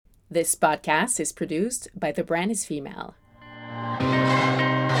This podcast is produced by The Brand is Female.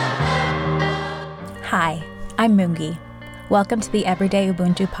 Hi, I'm Moongi. Welcome to the Everyday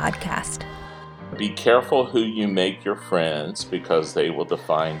Ubuntu podcast. Be careful who you make your friends because they will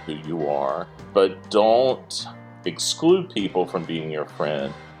define who you are, but don't exclude people from being your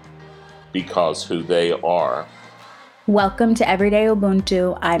friend because who they are. Welcome to Everyday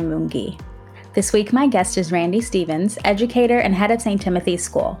Ubuntu. I'm Moongi. This week, my guest is Randy Stevens, educator and head of St. Timothy's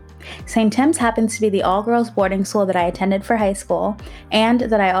School. St. Tim's happens to be the all-girls boarding school that I attended for high school, and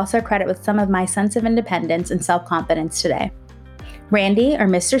that I also credit with some of my sense of independence and self-confidence today. Randy, or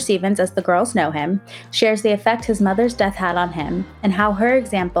Mr. Stevens as the girls know him, shares the effect his mother's death had on him and how her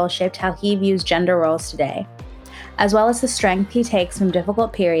example shaped how he views gender roles today, as well as the strength he takes from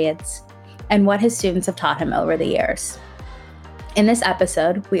difficult periods and what his students have taught him over the years. In this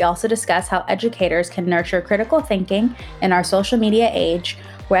episode, we also discuss how educators can nurture critical thinking in our social media age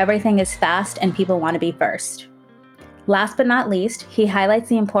where everything is fast and people want to be first. Last but not least, he highlights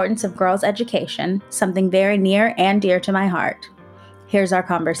the importance of girls' education, something very near and dear to my heart. Here's our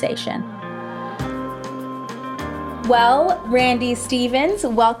conversation. Well, Randy Stevens,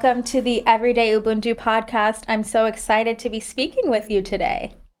 welcome to the Everyday Ubuntu podcast. I'm so excited to be speaking with you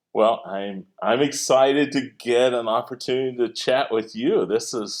today. Well, I'm excited to get an opportunity to chat with you.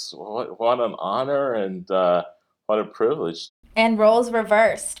 This is what an honor and what a privilege. And roles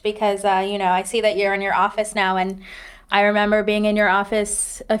reversed because, I see that you're in your office now, and I remember being in your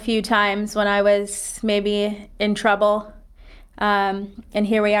office a few times when I was maybe in trouble. And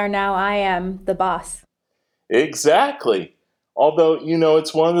here we are now. I am the boss. Exactly. Although,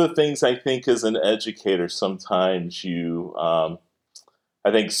 it's one of the things I think as an educator, sometimes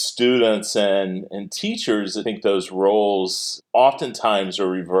I think students and teachers, I think those roles oftentimes are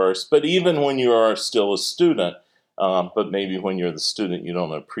reversed. But even when you are still a student, but maybe when you're the student, you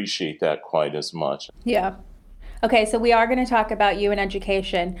don't appreciate that quite as much. Yeah. Okay, so we are going to talk about you in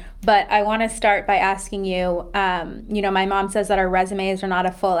education, but I want to start by asking you, my mom says that our resumes are not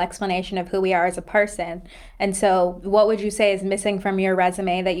a full explanation of who we are as a person. And so what would you say is missing from your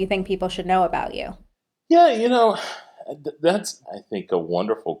resume that you think people should know about you? Yeah, that's, I think, a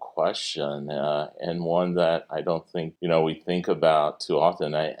wonderful question, and one that I don't think, we think about too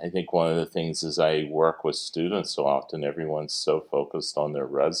often. I think one of the things is I work with students so often, everyone's so focused on their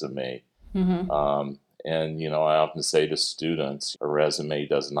resume. Mm-hmm. And, I often say to students, a resume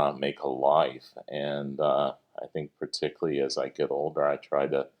does not make a life. And I think particularly as I get older, I try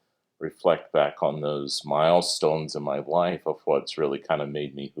to reflect back on those milestones in my life of what's really kind of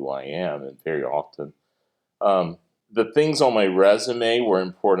made me who I am. And very often, the things on my resume were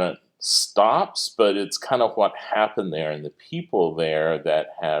important stops, but it's kind of what happened there and the people there that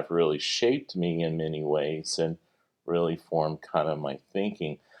have really shaped me in many ways and really formed kind of my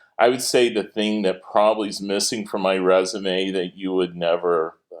thinking. I would say the thing that probably is missing from my resume that you would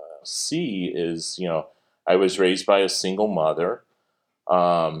never see is, I was raised by a single mother.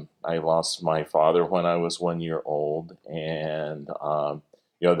 I lost my father when I was 1 year old, and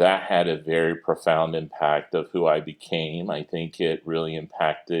that had a very profound impact of who I became. I think it really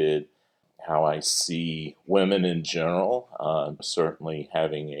impacted how I see women in general. Certainly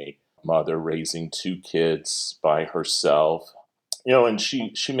having a mother raising two kids by herself, and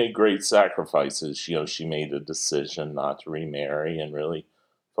she made great sacrifices. She made a decision not to remarry and really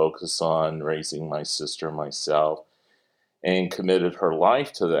focus on raising my sister and myself, and committed her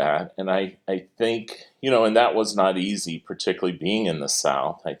life to that. And I think, and that was not easy, particularly being in the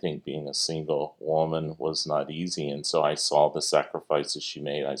South. I think being a single woman was not easy. And so I saw the sacrifices she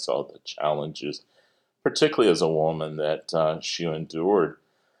made. I saw the challenges, particularly as a woman, that she endured.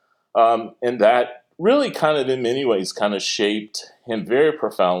 And that really kind of, in many ways, kind of shaped in very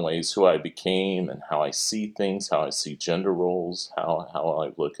profound ways who I became and how I see things, how I see gender roles, how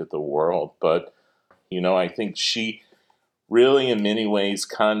I look at the world. But, I think she really in many ways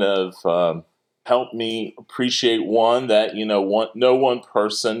kind of helped me appreciate that, no one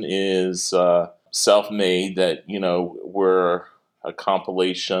person is self-made, that, we're a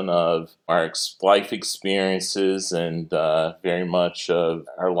compilation of our life experiences and very much of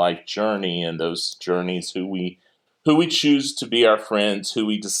our life journey, and those journeys, who we choose to be our friends, who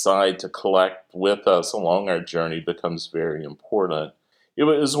we decide to collect with us along our journey becomes very important. It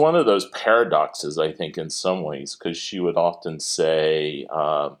was one of those paradoxes, I think, in some ways, because she would often say,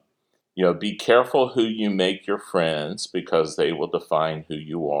 be careful who you make your friends because they will define who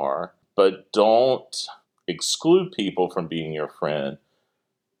you are, but don't exclude people from being your friend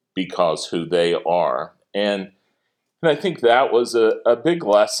because who they are. And I think that was a big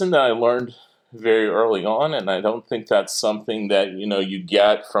lesson that I learned very early on, and I don't think that's something that you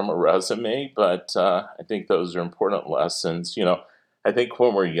get from a resume. But I think those are important lessons. I think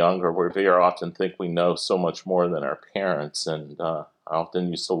when we're younger, we very often think we know so much more than our parents, and I often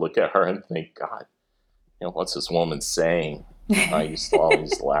used to look at her and think, God, what's this woman saying? I used to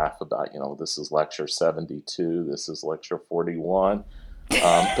always laugh about, this is lecture 72, this is lecture 41.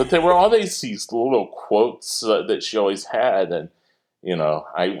 But there were always these little quotes that she always had, and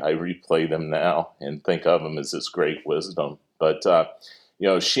I replay them now and think of them as this great wisdom. But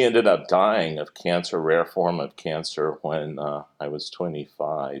she ended up dying of cancer, rare form of cancer, when I was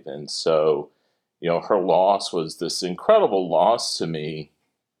 25, and so her loss was this incredible loss to me,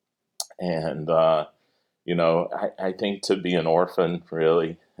 and I think to be an orphan,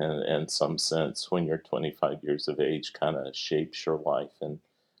 really, in some sense, when you're 25 years of age, kind of shapes your life in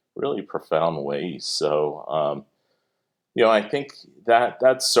really profound ways. So, I think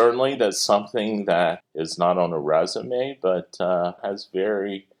that's something that is not on a resume, but has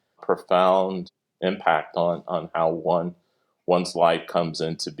very profound impact on how one's life comes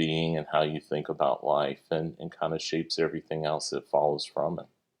into being and how you think about life, and kind of shapes everything else that follows from it.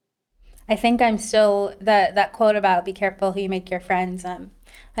 I think I'm still that quote about be careful who you make your friends. I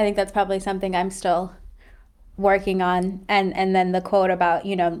think that's probably something I'm still working on. And then the quote about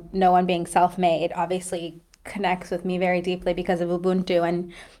no one being self-made obviously connects with me very deeply because of Ubuntu.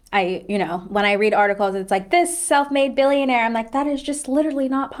 And when I read articles, it's like this self-made billionaire. I'm like, that is just literally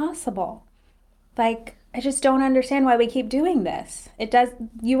not possible. Like, I just don't understand why we keep doing this. It does.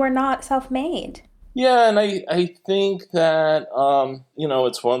 You are not self-made. Yeah, and I think that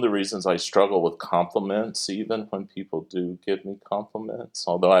it's one of the reasons I struggle with compliments, even when people do give me compliments.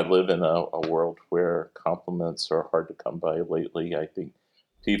 Although I live in a world where compliments are hard to come by lately, I think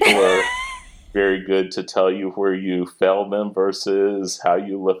people are very good to tell you where you fail them versus how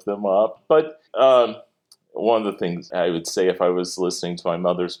you lift them up. But one of the things I would say, if I was listening to my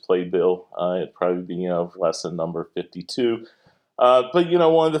mother's playbill, it'd probably be lesson number 52. But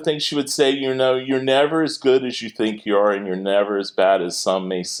one of the things she would say, you're never as good as you think you are, and you're never as bad as some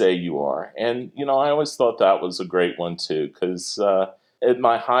may say you are. And I always thought that was a great one too, because at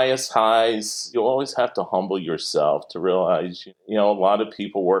my highest highs, you always have to humble yourself to realize, a lot of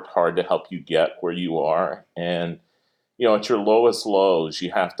people work hard to help you get where you are, and at your lowest lows,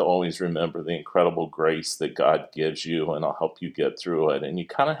 you have to always remember the incredible grace that God gives you, and I'll help you get through it. And you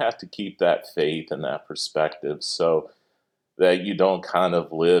kind of have to keep that faith and that perspective, so that you don't kind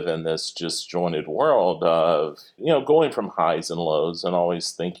of live in this disjointed world of, going from highs and lows, and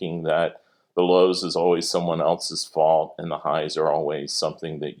always thinking that the lows is always someone else's fault and the highs are always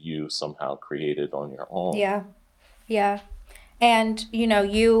something that you somehow created on your own. Yeah. Yeah. And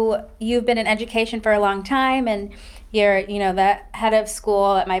you've been in education for a long time, and you're the head of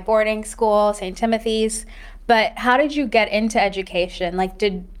school at my boarding school, St. Timothy's. But how did you get into education? Like,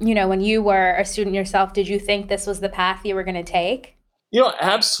 did when you were a student yourself, did you think this was the path you were going to take?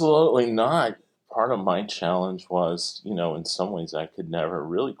 Absolutely not. Part of my challenge was, in some ways I could never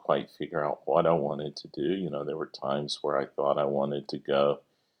really quite figure out what I wanted to do. There were times where I thought I wanted to go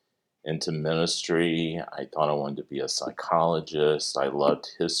into ministry. I thought I wanted to be a psychologist. I loved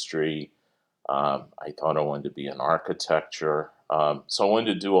history. I thought I wanted to be in architecture. So I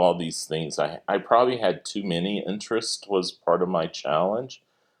wanted to do all these things. I probably had too many interests, was part of my challenge.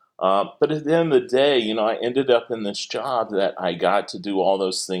 But at the end of the day, I ended up in this job that I got to do all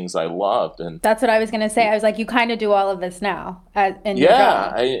those things I loved. And That's what I was going to say. I was like, you kind of do all of this now in your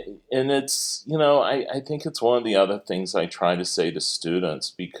yeah, job. and it's, I think it's one of the other things I try to say to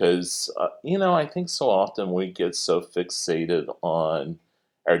students, because, I think so often we get so fixated on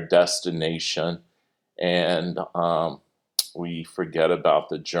our destination, and we forget about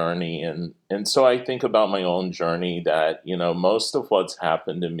the journey. And so I think about my own journey, that, most of what's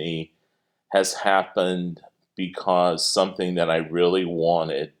happened to me has happened because something that I really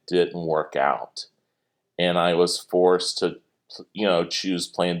wanted didn't work out. And I was forced to, choose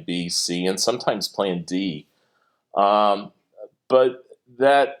plan B, C, and sometimes plan D. Um, but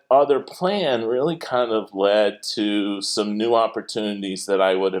that other plan really kind of led to some new opportunities that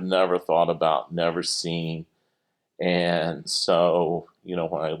I would have never thought about, never seen. And so, when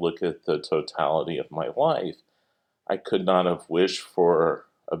I look at the totality of my life, I could not have wished for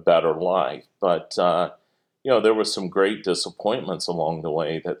a better life. But, there were some great disappointments along the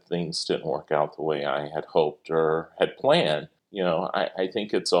way, that things didn't work out the way I had hoped or had planned. I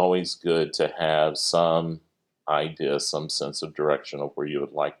think it's always good to have some idea, some sense of direction of where you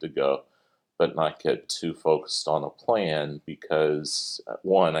would like to go, but not get too focused on a plan, because,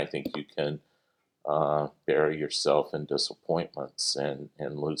 one, I think you can bury yourself in disappointments and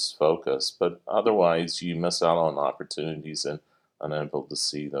lose focus. But otherwise, you miss out on opportunities and unable to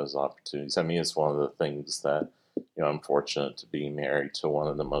see those opportunities. I mean, it's one of the things that, I'm fortunate to be married to one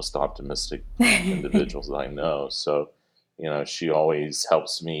of the most optimistic individuals that I know. So, she always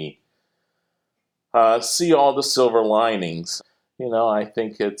helps me see all the silver linings. I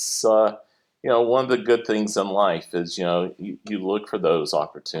think it's, one of the good things in life is, you look for those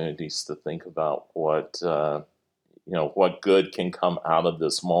opportunities to think about what good can come out of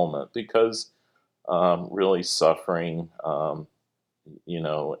this moment because really suffering,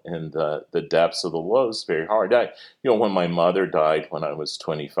 in the depths of the lows is very hard. When my mother died when I was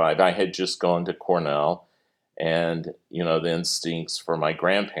 25, I had just gone to Cornell and, the instincts for my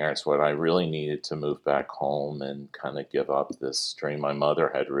grandparents, what I really needed to move back home and kind of give up this dream. My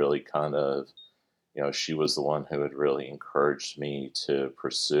mother had really kind of, she was the one who had really encouraged me to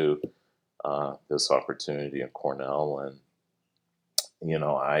pursue this opportunity at Cornell. And,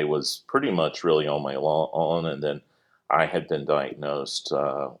 I was pretty much really on my own. And then I had been diagnosed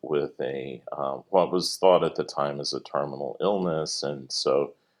with what was thought at the time as a terminal illness. And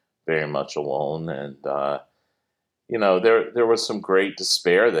so very much alone. And, there was some great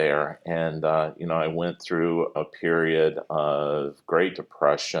despair there, and I went through a period of great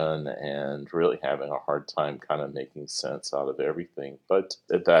depression and really having a hard time kind of making sense out of everything. But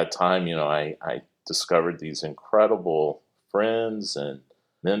at that time, I discovered these incredible friends and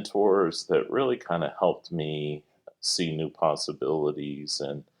mentors that really kind of helped me see new possibilities,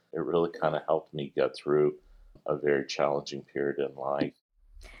 and it really kind of helped me get through a very challenging period in life.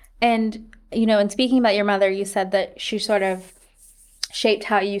 And, in speaking about your mother, you said that she sort of shaped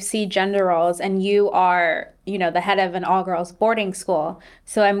how you see gender roles, and you are, the head of an all-girls boarding school.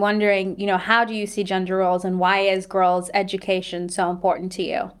 So I'm wondering, how do you see gender roles and why is girls' education so important to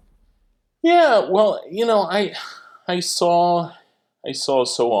you? Yeah, well, I saw I saw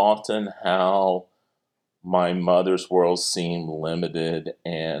so often how my mother's world seemed limited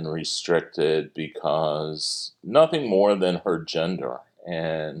and restricted because nothing more than her gender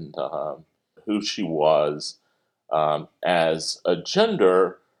and who she was as a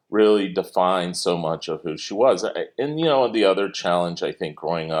gender really defined so much of who she was. And the other challenge I think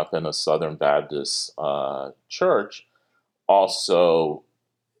growing up in a Southern Baptist church also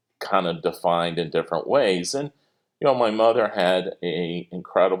kind of defined in different ways. And my mother had a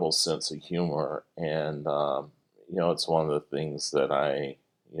incredible sense of humor, and it's one of the things that I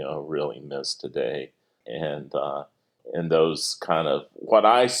really miss today. And in those kind of what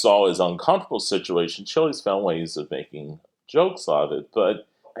I saw as uncomfortable situations, she always found ways of making jokes of it. But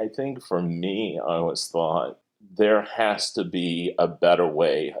I think for me, I always thought there has to be a better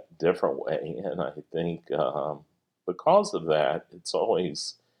way, a different way, and I think because of that, it's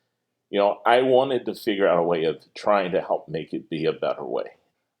always I wanted to figure out a way of trying to help make it be a better way.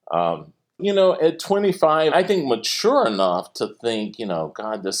 At 25, I think mature enough to think,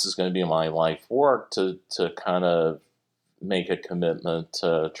 God, this is going to be my life work to kind of make a commitment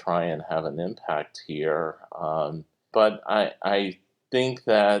to try and have an impact here. But I think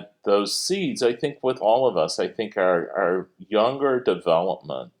that those seeds, I think with all of us, I think our younger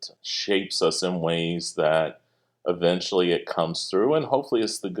development shapes us in ways that eventually it comes through, and hopefully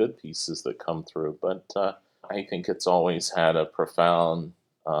it's the good pieces that come through. But I think it's always had a profound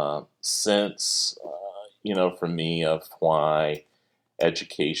sense, for me of why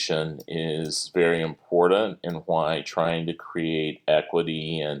education is very important and why trying to create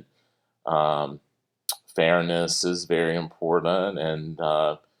equity and um, fairness is very important. And,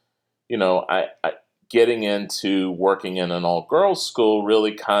 I getting into working in an all girls school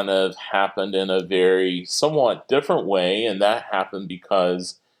really kind of happened in a very somewhat different way. And that happened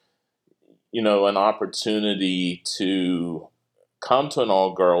because, an opportunity to come to an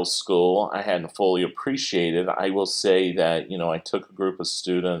all girls school I hadn't fully appreciated. I will say that, I took a group of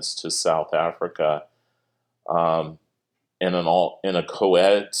students to South Africa um, in a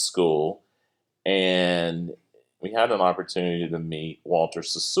co-ed school, and we had an opportunity to meet Walter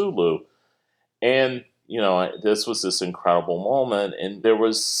Sisulu. And, this was this incredible moment. And there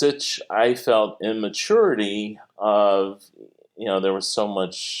was such, I felt, immaturity of, there was so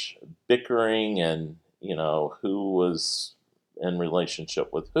much bickering and, who was in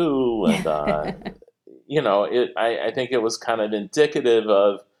relationship with who. And, I think it was kind of indicative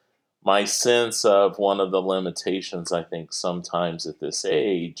of my sense of one of the limitations, I think, sometimes at this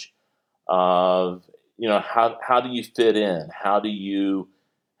age of how do you fit in, how do you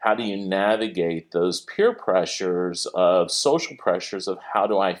navigate those peer pressures of social pressures of how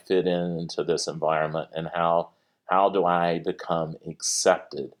do I fit in into this environment, and how do I become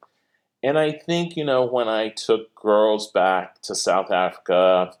accepted. And I think, when I took girls back to South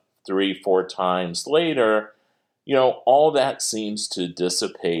Africa 3, 4 times later, all that seems to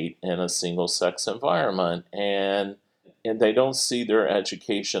dissipate in a single sex environment. And they don't see their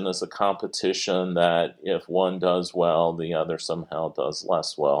education as a competition that if one does well, the other somehow does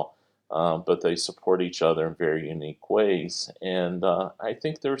less well. But they support each other in very unique ways. And I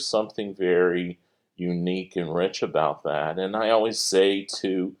think there's something very unique and rich about that. And I always say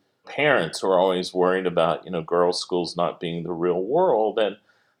to parents who are always worried about, girls' schools not being the real world, and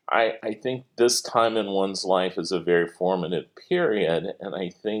I think this time in one's life is a very formative period. And I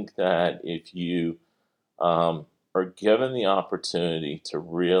think that if you are given the opportunity to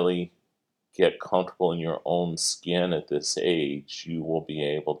really get comfortable in your own skin at this age, you will be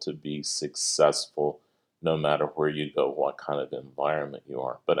able to be successful no matter where you go, what kind of environment you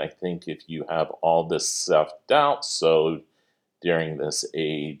are. But I think if you have all this self doubt sowed during this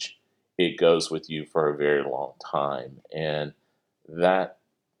age, it goes with you for a very long time. And that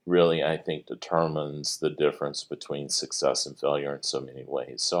really, I think, determines the difference between success and failure in so many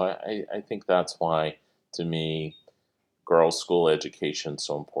ways. So I think that's why, to me, girls' school education is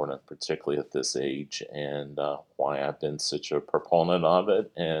so important, particularly at this age, and why I've been such a proponent of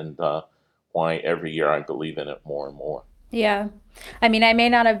it, and why every year I believe in it more and more. Yeah. I mean, I may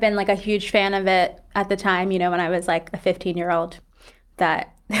not have been like a huge fan of it at the time, when I was like a 15-year-old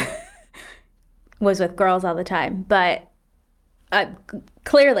that was with girls all the time, but uh,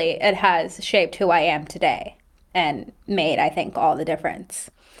 clearly it has shaped who I am today and made, I think, all the difference.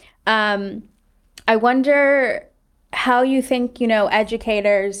 Um, I wonder how you think,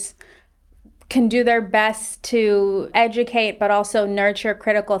 educators can do their best to educate, but also nurture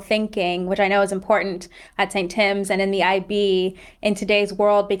critical thinking, which I know is important at St. Tim's and in the IB in today's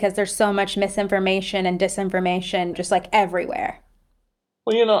world because there's so much misinformation and disinformation just like everywhere.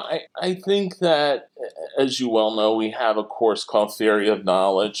 Well, I think that, as you well know, we have a course called Theory of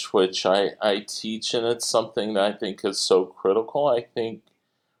Knowledge, which I teach, and it's something that I think is so critical. I think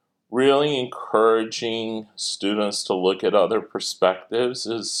really encouraging students to look at other perspectives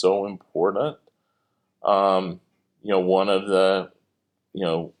is so important. One of the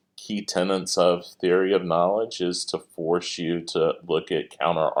key tenets of theory of knowledge is to force you to look at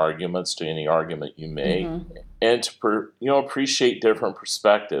counter arguments to any argument you make, Mm-hmm. and to appreciate different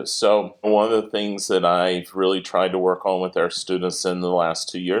perspectives. So one of the things that I've really tried to work on with our students in the last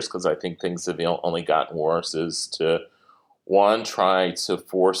 2 years, because I think things have only gotten worse, is to one, try to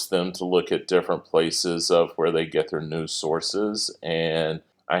force them to look at different places of where they get their news sources. And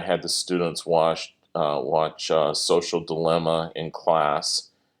I had the students watch Social Dilemma in class,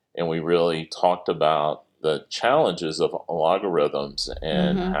 and we really talked about the challenges of logarithms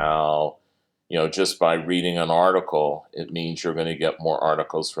and Mm-hmm. how, just by reading an article, it means you're going to get more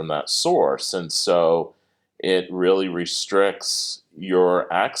articles from that source. And so it really restricts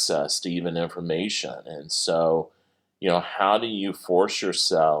your access to even information. And so, how do you force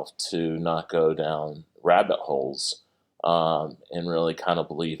yourself to not go down rabbit holes, and really kind of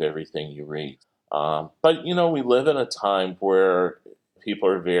believe everything you read? But, we live in a time where people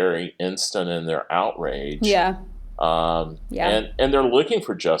are very instant in their outrage, Yeah. Yeah. and they're looking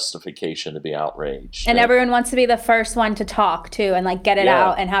for justification to be outraged. And everyone wants to be the first one to talk too and like get it Yeah,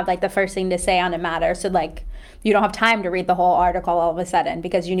 out and have like the first thing to say on a matter. So like you don't have time to read the whole article all of a sudden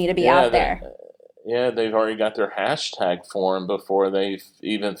because you need to be yeah, out there. they've already got their hashtag form before they've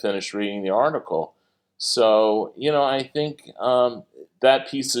even finished reading the article. So, I think that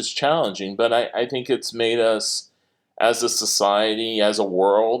piece is challenging, but I think it's made us, as a society, as a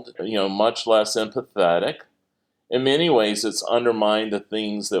world, much less empathetic. In many ways, it's undermined the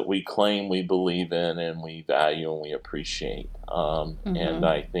things that we claim we believe in and we value and we appreciate. And Mm-hmm.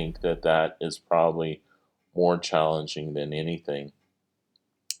 I think that is probably more challenging than anything.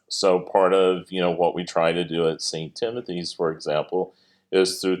 So part of what we try to do at St. Timothy's, for example,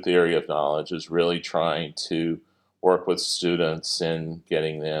 is through theory of knowledge, is really trying to work with students and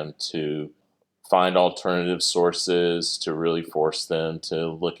getting them to find alternative sources, to really force them to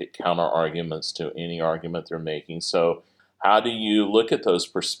look at counter arguments to any argument they're making. So how do you look at those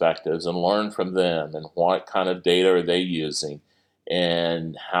perspectives and learn from them, and what kind of data are they using,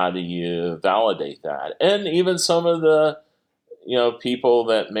 and how do you validate that? And even some of the people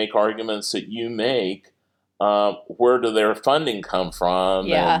that make arguments that you make, where do their funding come from? And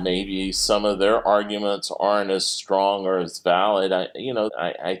Yeah. maybe some of their arguments aren't as strong or as valid.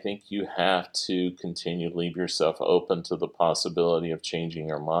 I think you have to continue to leave yourself open to the possibility of changing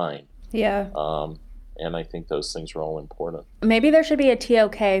your mind. Yeah. Um, and I think those things are all important. Maybe there should be a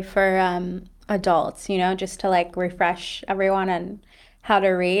TOK for adults, just to like refresh everyone and how to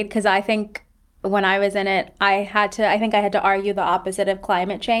read because I think when I was in it, I think I had to argue the opposite of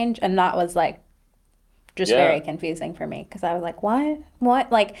climate change, and that was like just Yeah. very confusing for me because I was like,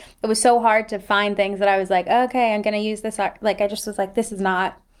 what? Like, it was so hard to find things that I was like, okay, I'm gonna use this. Like, I just was like, this is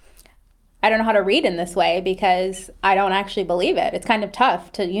not. I don't know how to read in this way because I don't actually believe it. It's kind of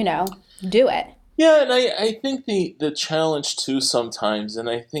tough to, do it. Yeah, and I think the challenge too sometimes, and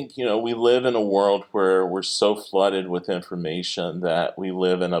I think, we live in a world where we're so flooded with information that we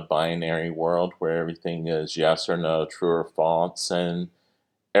live in a binary world where everything is yes or no, true or false, and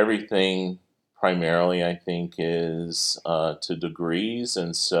everything primarily, I think, is to degrees.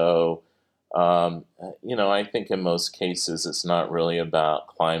 And so, I think in most cases it's not really about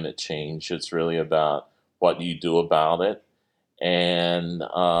climate change, it's really about what you do about it. And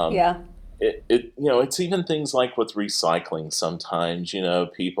Yeah. it's even things like with recycling sometimes,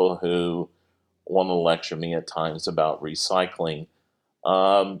 people who want to lecture me at times about recycling.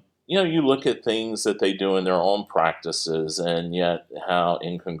 You look at things that they do in their own practices and yet how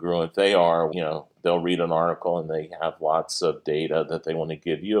incongruent they are. They'll read an article and they have lots of data that they want to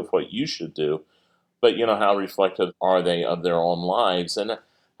give you of what you should do, but how reflective are they of their own lives? And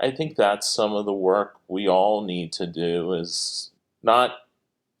I think that's some of the work we all need to do is not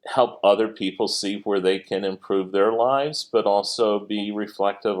help other people see where they can improve their lives, but also be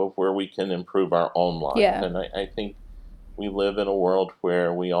reflective of where we can improve our own life. Yeah. And I think we live in a world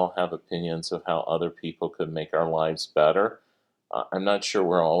where we all have opinions of how other people could make our lives better. I'm not sure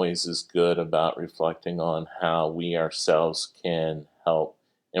we're always as good about reflecting on how we ourselves can help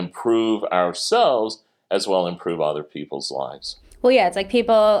improve ourselves as well improve other people's lives. Well, yeah, it's like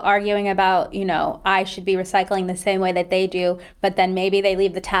people arguing about, I should be recycling the same way that they do, but then maybe they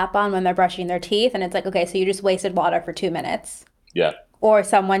leave the tap on when they're brushing their teeth, and it's like, okay, so you just wasted water for 2 minutes. Yeah. Or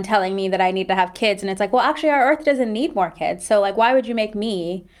someone telling me that I need to have kids, and it's like, well, actually, our earth doesn't need more kids. So, like, why would you make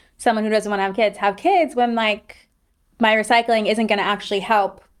me, someone who doesn't want to have kids when, like, my recycling isn't going to actually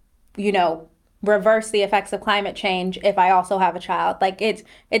help, you know, reverse the effects of climate change if I also have a child. Like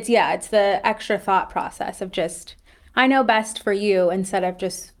yeah, it's the extra thought process of just I know best for you instead of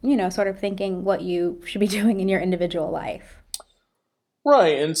just, sort of thinking what you should be doing in your individual life.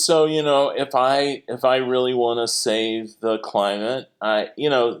 Right, and so if I really want to save the climate,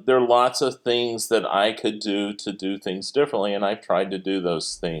 there are lots of things that I could do to do things differently, and I've tried to do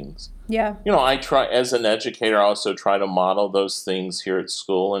those things. Yeah. I try as an educator, I also try to model those things here at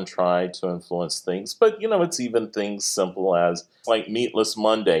school and try to influence things. But it's even things simple as like meatless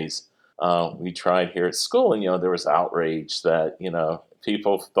Mondays. We tried here at school, and there was outrage that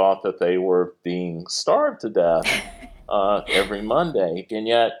people thought that they were being starved to death every Monday. And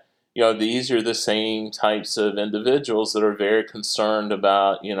yet, these are the same types of individuals that are very concerned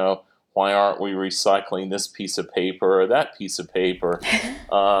about, why aren't we recycling this piece of paper or that piece of paper?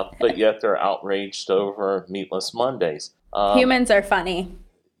 But yet they're outraged over Meatless Mondays. Humans are funny.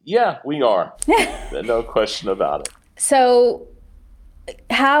 Yeah, we are. No question about it. So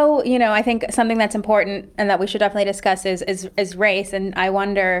how I think something that's important and that we should definitely discuss is race, and I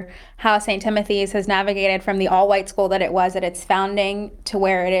wonder how St. Timothy's has navigated from the all-white school that it was at its founding to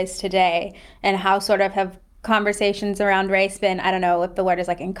where it is today, and how sort of have conversations around race been, I don't know if the word is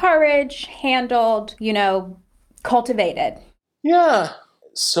like encouraged, handled, cultivated. Yeah.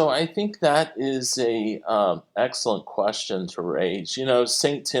 So I think that is a excellent question to raise.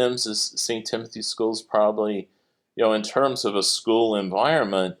 St. Timothy School is probably, in terms of a school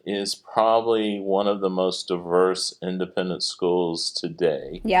environment, is probably one of the most diverse independent schools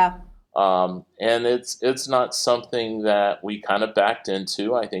today. Yeah. And it's not something that we kind of backed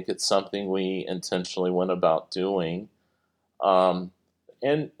into. I think it's something we intentionally went about doing. Um,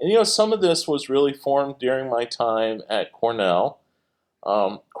 and some of this was really formed during my time at Cornell.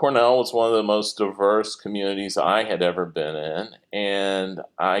 Cornell was one of the most diverse communities I had ever been in, and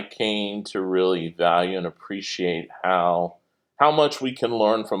I came to really value and appreciate how much we can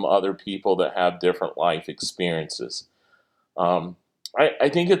learn from other people that have different life experiences. Um, I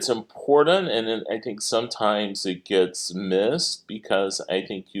think it's important, and I think sometimes it gets missed because I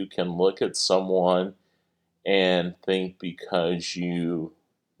think you can look at someone and think because you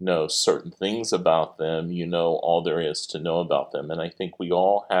know certain things about them, you know all there is to know about them. And I think we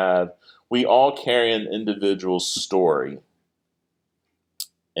all carry an individual story.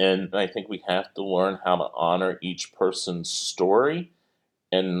 And I think we have to learn how to honor each person's story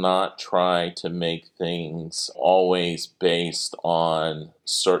and not try to make things always based on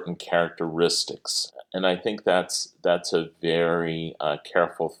certain characteristics. And I think that's a very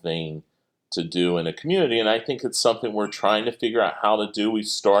careful thing to do in a community. And I think it's something we're trying to figure out how to do. We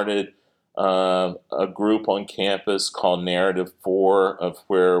started a group on campus called Narrative 4, of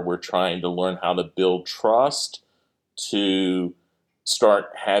where we're trying to learn how to build trust, to start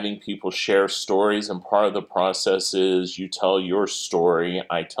having people share stories. And part of the process is you tell your story,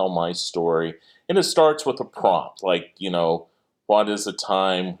 I tell my story. And it starts with a prompt, like, what is a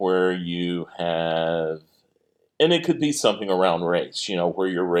time where you have, and it could be something around race, where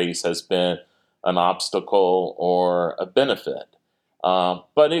your race has been an obstacle or a benefit.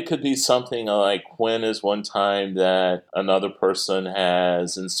 But it could be something like, when is one time that another person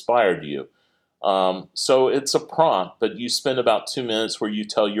has inspired you? So it's a prompt, but you spend about 2 minutes where you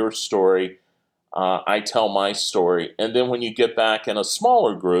tell your story. I tell my story. And then when you get back in a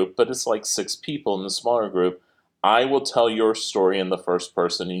smaller group, but it's like 6 people in the smaller group, I will tell your story in the first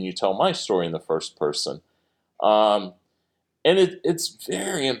person and you tell my story in the first person. Um, and it's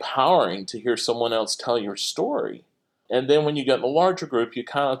very empowering to hear someone else tell your story. And then when you get in a larger group, you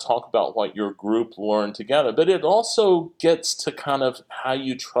kind of talk about what your group learned together. But it also gets to kind of how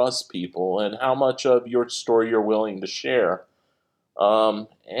you trust people and how much of your story you're willing to share.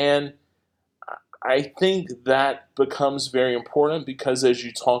 And I think that becomes very important, because as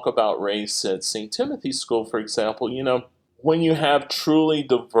you talk about race at St. Timothy's School, for example, when you have truly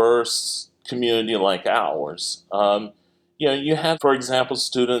diverse community like ours, you have, for example,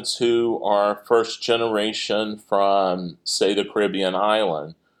 students who are first generation from, say, the Caribbean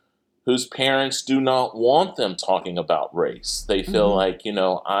island, whose parents do not want them talking about race. They feel like,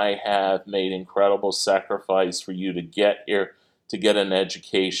 I have made incredible sacrifice for you to get here, to get an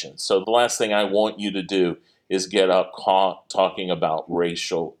education. So the last thing I want you to do is get up talking about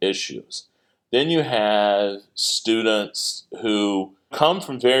racial issues. Then you have students who come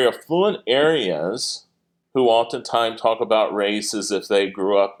from very affluent areas, who oftentimes talk about race as if they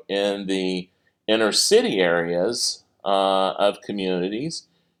grew up in the inner city areas of communities.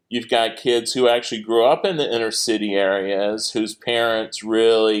 You've got kids who actually grew up in the inner city areas, whose parents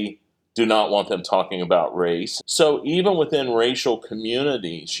really do not want them talking about race. So even within racial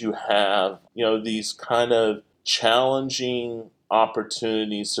communities, you have, these kind of challenging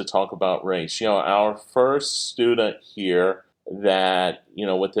opportunities to talk about race. Our first student here that,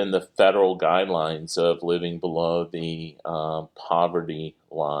 within the federal guidelines of living below the poverty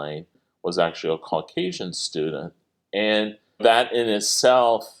line, was actually a Caucasian student. And that in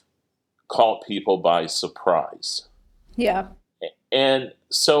itself caught people by surprise. Yeah. And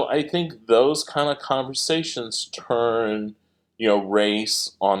so I think those kind of conversations turn,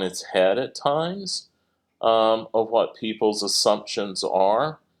 race on its head at times, of what people's assumptions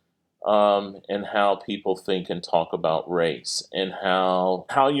are, and how people think and talk about race, and how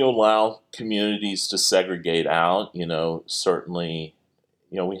you allow communities to segregate out. Certainly,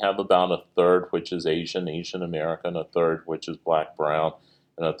 we have about a third which is Asian American, a third which is Black, Brown,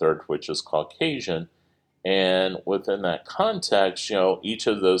 and a third which is Caucasian. And within that context, each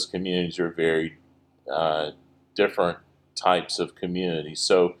of those communities are very different types of communities.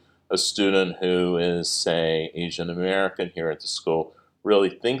 So a student who is, say, Asian American here at the school really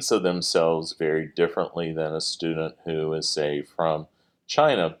thinks of themselves very differently than a student who is, say, from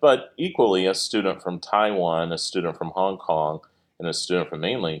China. But equally, a student from Taiwan, a student from Hong Kong, and a student from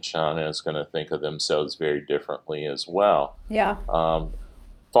mainland China is going to think of themselves very differently as well. Yeah.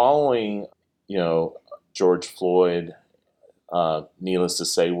 Following, George Floyd, needless to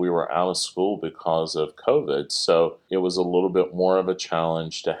say, we were out of school because of COVID. So it was a little bit more of a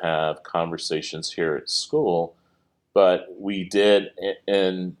challenge to have conversations here at school. But we did,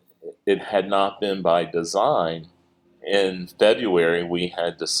 and it had not been by design. In February, we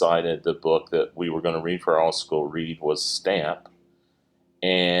had decided the book that we were going to read for our all-school read was Stamp.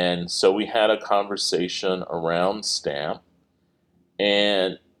 And so we had a conversation around Stamp.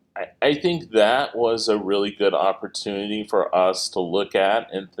 And I think that was a really good opportunity for us to look at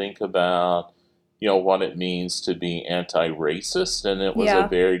and think about, what it means to be anti-racist. And it was a Yeah.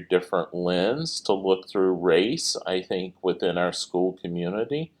 very different lens to look through race, I think, within our school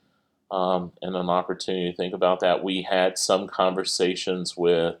community, and an opportunity to think about that. We had some conversations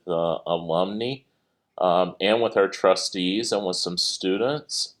with alumni, and with our trustees and with some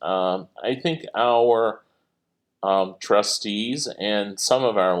students. I think our trustees and some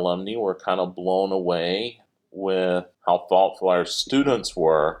of our alumni were kind of blown away with how thoughtful our students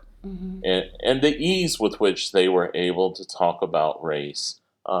were, and the ease with which they were able to talk about race.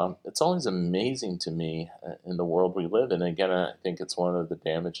 It's always amazing to me in the world we live in. Again, I think it's one of the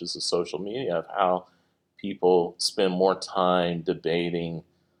damages of social media, of how people spend more time debating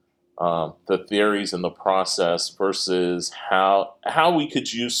the theories and the process versus how we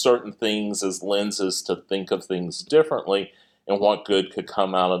could use certain things as lenses to think of things differently, and what good could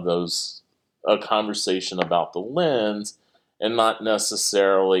come out of those a conversation about the lens and not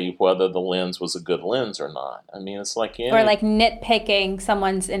necessarily whether the lens was a good lens or not. I mean, it's like Or any, like nitpicking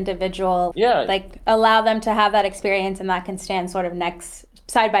someone's individual, yeah, like allow them to have that experience and that can stand sort of next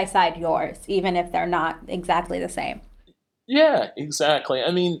side by side yours, even if they're not exactly the same. yeah, exactly.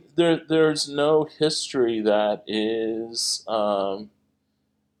 I mean, there's no history that is, all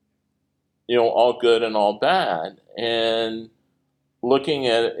good and all bad. And looking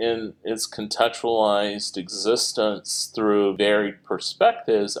at it in its contextualized existence through varied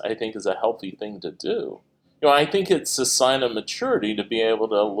perspectives, I think is a healthy thing to do. I think it's a sign of maturity to be able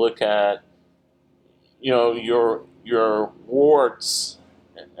to look at, your warts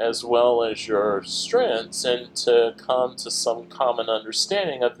as well as your strengths, and to come to some common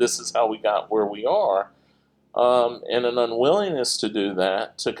understanding of this is how we got where we are, and an unwillingness to do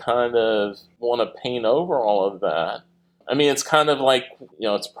that, to kind of want to paint over all of that. I mean, it's kind of like,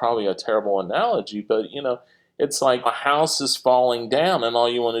 it's probably a terrible analogy, but, it's like a house is falling down, and all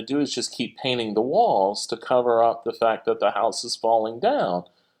you want to do is just keep painting the walls to cover up the fact that the house is falling down.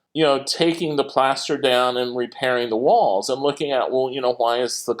 Taking the plaster down and repairing the walls and looking at, well, why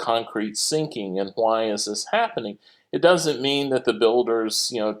is the concrete sinking and why is this happening? It doesn't mean that the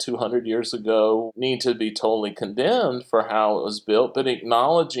builders, 200 years ago need to be totally condemned for how it was built, but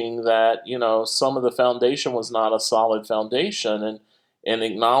acknowledging that, some of the foundation was not a solid foundation, and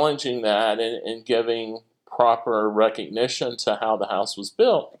acknowledging that, and giving proper recognition to how the house was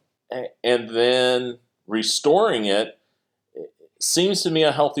built, and then restoring it seems to me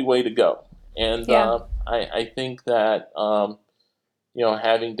a healthy way to go. And Yeah. I think that,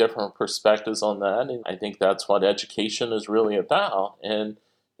 having different perspectives on that, and I think that's what education is really about. And,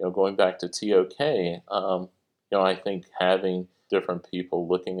 going back to TOK, I think having different people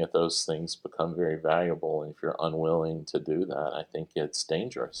looking at those things become very valuable. And if you're unwilling to do that, I think it's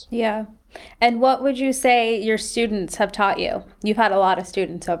dangerous. Yeah. And what would you say your students have taught you? You've had a lot of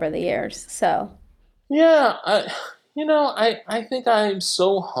students over the years, so. Yeah, I think I'm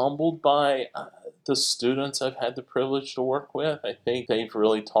so humbled by the students I've had the privilege to work with. I think they've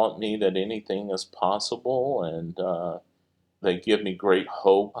really taught me that anything is possible, and they give me great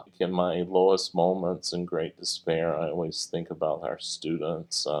hope. In my lowest moments and great despair, I always think about our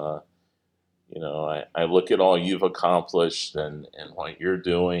students. I look at all you've accomplished, and what you're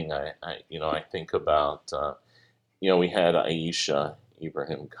doing. I think about, we had Aisha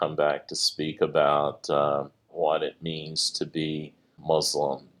Ibrahim come back to speak about what it means to be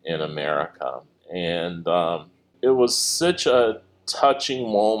Muslim in America. And it was such a touching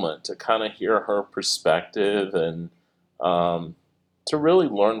moment to kind of hear her perspective, and um, to really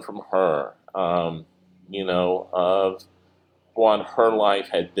learn from her, of what her life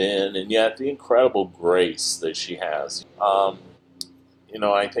had been, and yet the incredible grace that she has.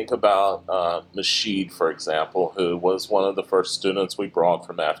 I think about Masheed, for example, who was one of the first students we brought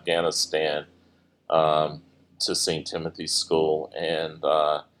from Afghanistan um, to St. Timothy's School, and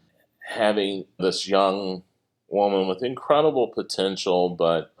having this young woman with incredible potential,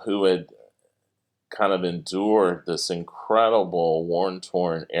 but who had kind of endured this incredible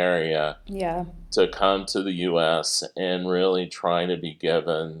war-torn area, Yeah. to come to the U.S. and really try to be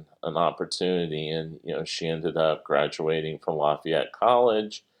given an opportunity. And, she ended up graduating from Lafayette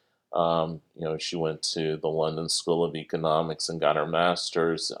College. She went to the London School of Economics and got her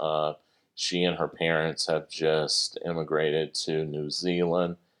master's. She and her parents have just immigrated to New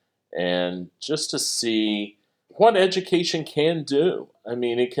Zealand. And just to see what education can do. I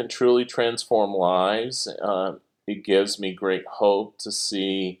mean, it can truly transform lives. It gives me great hope to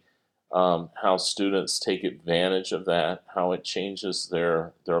see how students take advantage of that, how it changes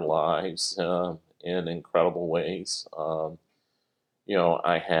their lives in incredible ways. I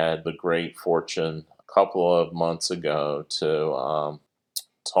had the great fortune a couple of months ago to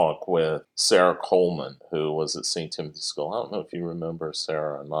talk with Sarah Coleman, who was at St. Timothy's School. I don't know if you remember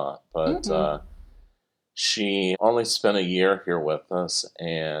Sarah or not, but Mm-mm. she only spent a year here with us,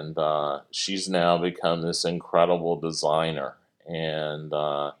 and she's now become this incredible designer. And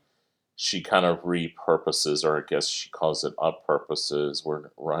she kind of repurposes, or I guess she calls it up-purposes.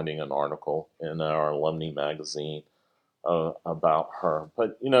 We're writing an article in our alumni magazine about her.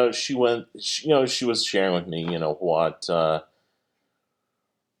 But she was sharing with me, what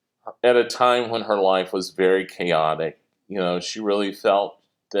at a time when her life was very chaotic, she really felt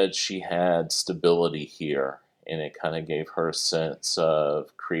that she had stability here. And it kind of gave her a sense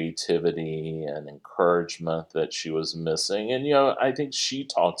of creativity and encouragement that she was missing. And, I think she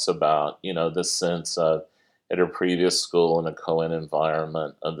talks about, this sense of, at her previous school in a co ed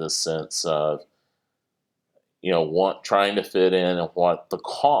environment, of this sense of, trying to fit in, and what the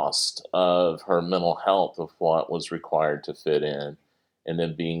cost of her mental health of what was required to fit in, and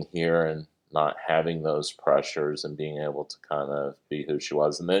then being here and not having those pressures and being able to kind of be who she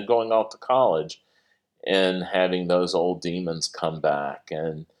was, and then going off to college and having those old demons come back,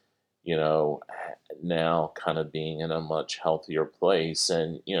 and now kind of being in a much healthier place.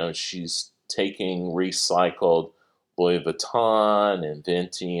 And she's taking recycled Louis Vuitton and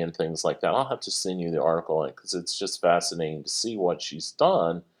Venti and things like that. I'll have to send you the article because it's just fascinating to see what she's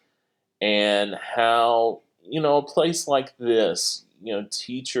done, and how a place like this,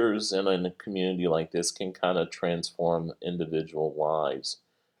 teachers in a community like this can kind of transform individual lives.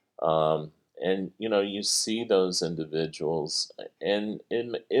 um, and you see those individuals, and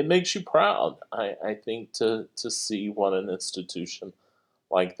it makes you proud. I think to see what an institution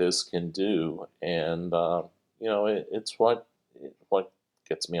like this can do, and it's what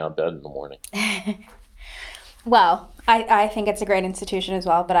gets me out of bed in the morning. Well, I think it's a great institution as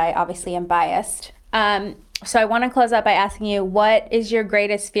well, but I obviously am biased. So I want to close up by asking you, what is your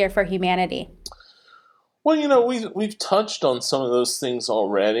greatest fear for humanity? Well, we've touched on some of those things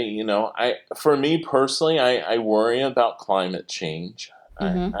already. I for me personally, I worry about climate change.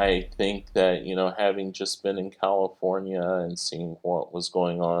 Mm-hmm. I think that having just been in California and seeing what was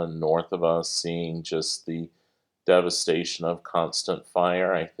going on north of us, seeing just the devastation of constant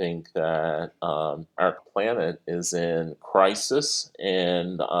fire, I think that our planet is in crisis,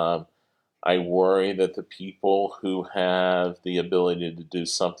 and I worry that the people who have the ability to do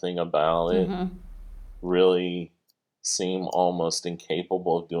something about it Mm-hmm. really seem almost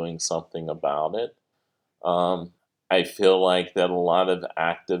incapable of doing something about it. Um, I feel like that a lot of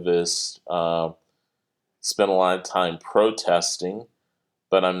activists spend a lot of time protesting,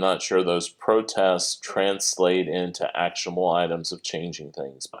 but I'm not sure those protests translate into actionable items of changing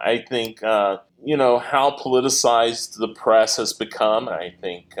things. I think, how politicized the press has become. I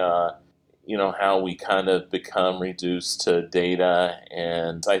think, how we kind of become reduced to data.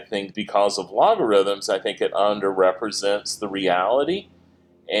 And I think because of logarithms, I think it underrepresents the reality.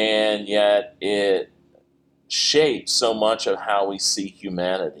 And yet it shapes so much of how we see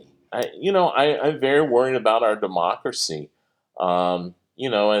humanity. I'm very worried about our democracy.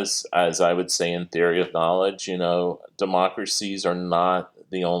 As I would say in theory of knowledge, democracies are not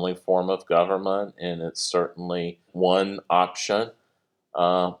the only form of government, and it's certainly one option.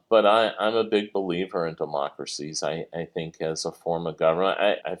 But I'm a big believer in democracies. I think as a form of government,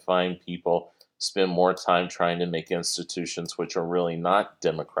 I find people spend more time trying to make institutions which are really not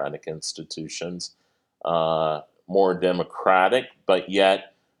democratic institutions more democratic, but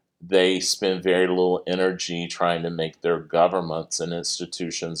yet they spend very little energy trying to make their governments and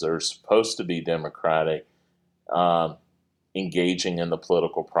institutions that are supposed to be democratic um, engaging in the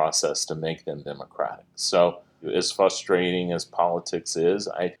political process to make them democratic. So, as frustrating as politics is,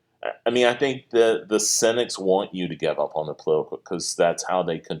 I think the cynics want you to give up on the political because that's how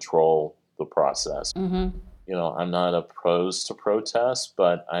they control the process. Mm-hmm. I'm not opposed to protest,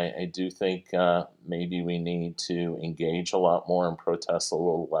 but I do think maybe we need to engage a lot more and protest a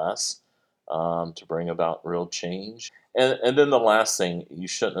little less to bring about real change. And then the last thing, you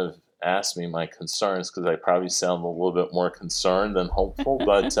shouldn't have asked me my concerns because I probably sound a little bit more concerned than hopeful.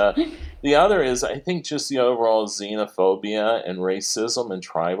 But the other is, I think, just the overall xenophobia and racism and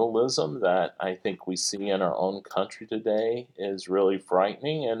tribalism that I think we see in our own country today is really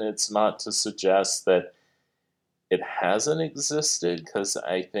frightening. And it's not to suggest that it hasn't existed, because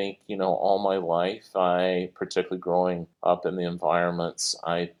I think, all my life, particularly growing up in the environments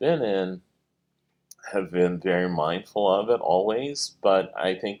I've been in, have been very mindful of it always, but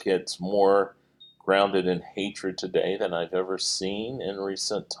I think it's more grounded in hatred today than I've ever seen in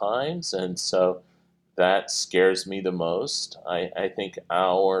recent times. And so that scares me the most. I think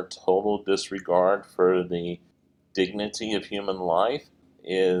our total disregard for the dignity of human life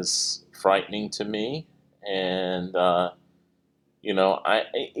is frightening to me. And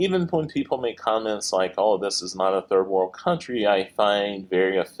even when people make comments like, "Oh, this is not a third world country," I find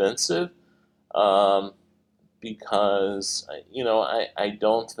very offensive, um, because I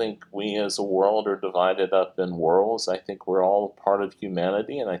don't think we as a world are divided up in worlds. I think we're all part of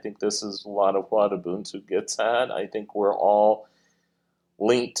humanity, and I think this is a lot of what Ubuntu gets at. I think we're all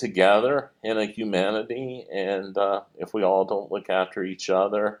linked together in a humanity, and if we all don't look after each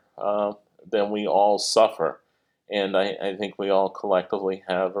other, then we all suffer. And I think we all collectively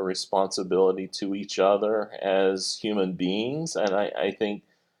have a responsibility to each other as human beings. And I think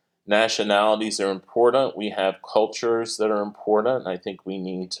nationalities are important. We have cultures that are important. I think we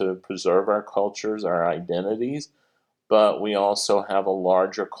need to preserve our cultures, our identities. but we also have a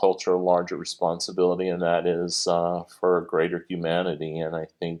larger culture, a larger responsibility, and that is for greater humanity. And I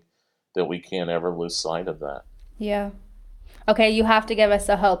think that we can't ever lose sight of that. Yeah. Okay, you have to give us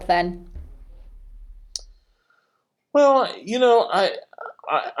a hope then. Well,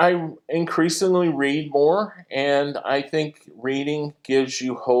 I increasingly read more, and I think reading gives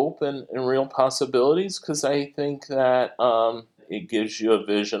you hope and real possibilities because I think that it gives you a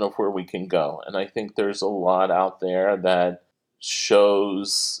vision of where we can go. And I think there's a lot out there that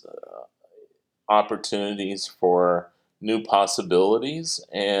shows opportunities for new possibilities.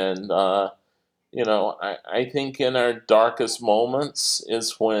 And, I think in our darkest moments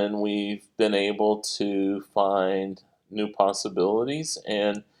is when we've been able to find new possibilities.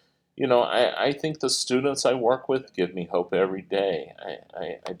 And, I think the students I work with give me hope every day.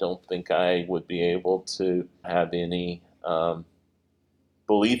 I don't think I would be able to have any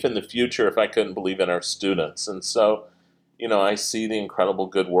belief in the future if I couldn't believe in our students. And so, I see the incredible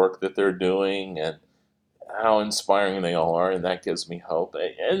good work that they're doing and how inspiring they all are, and that gives me hope.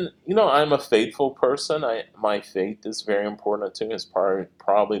 And I'm a faithful person. My faith is very important to me. It's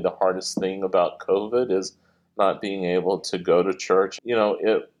probably the hardest thing about COVID is not being able to go to church.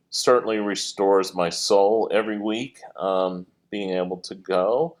 It certainly restores my soul every week. Being able to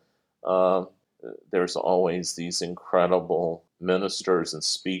go. Um, there's always these incredible ministers and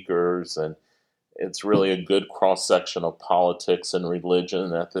speakers, and it's really a good cross section of politics and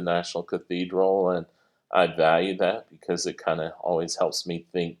religion at the National Cathedral, and I value that because it kind of always helps me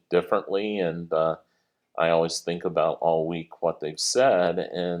think differently, and I always think about all week what they've said,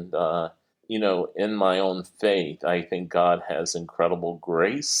 and in my own faith, I think God has incredible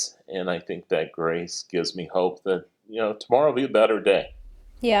grace, and I think that grace gives me hope that tomorrow will be a better day.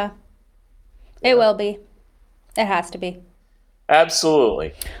 Yeah, it will be. It has to be.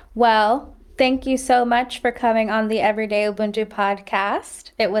 Absolutely. Well, thank you so much for coming on the Everyday Ubuntu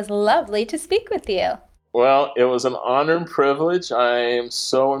podcast. It was lovely to speak with you. Well, it was an honor and privilege. I am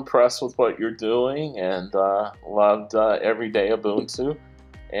so impressed with what you're doing and loved Everyday Ubuntu.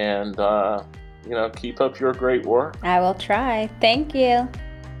 And, keep up your great work. I will try. Thank you.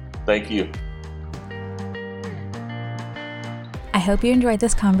 Thank you. I hope you enjoyed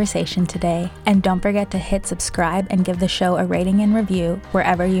this conversation today, and don't forget to hit subscribe and give the show a rating and review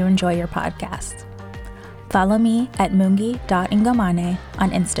wherever you enjoy your podcasts. Follow me at mungi.ingomane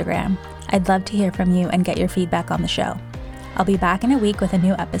on Instagram. I'd love to hear from you and get your feedback on the show. I'll be back in a week with a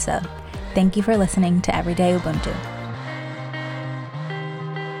new episode. Thank you for listening to Everyday Ubuntu.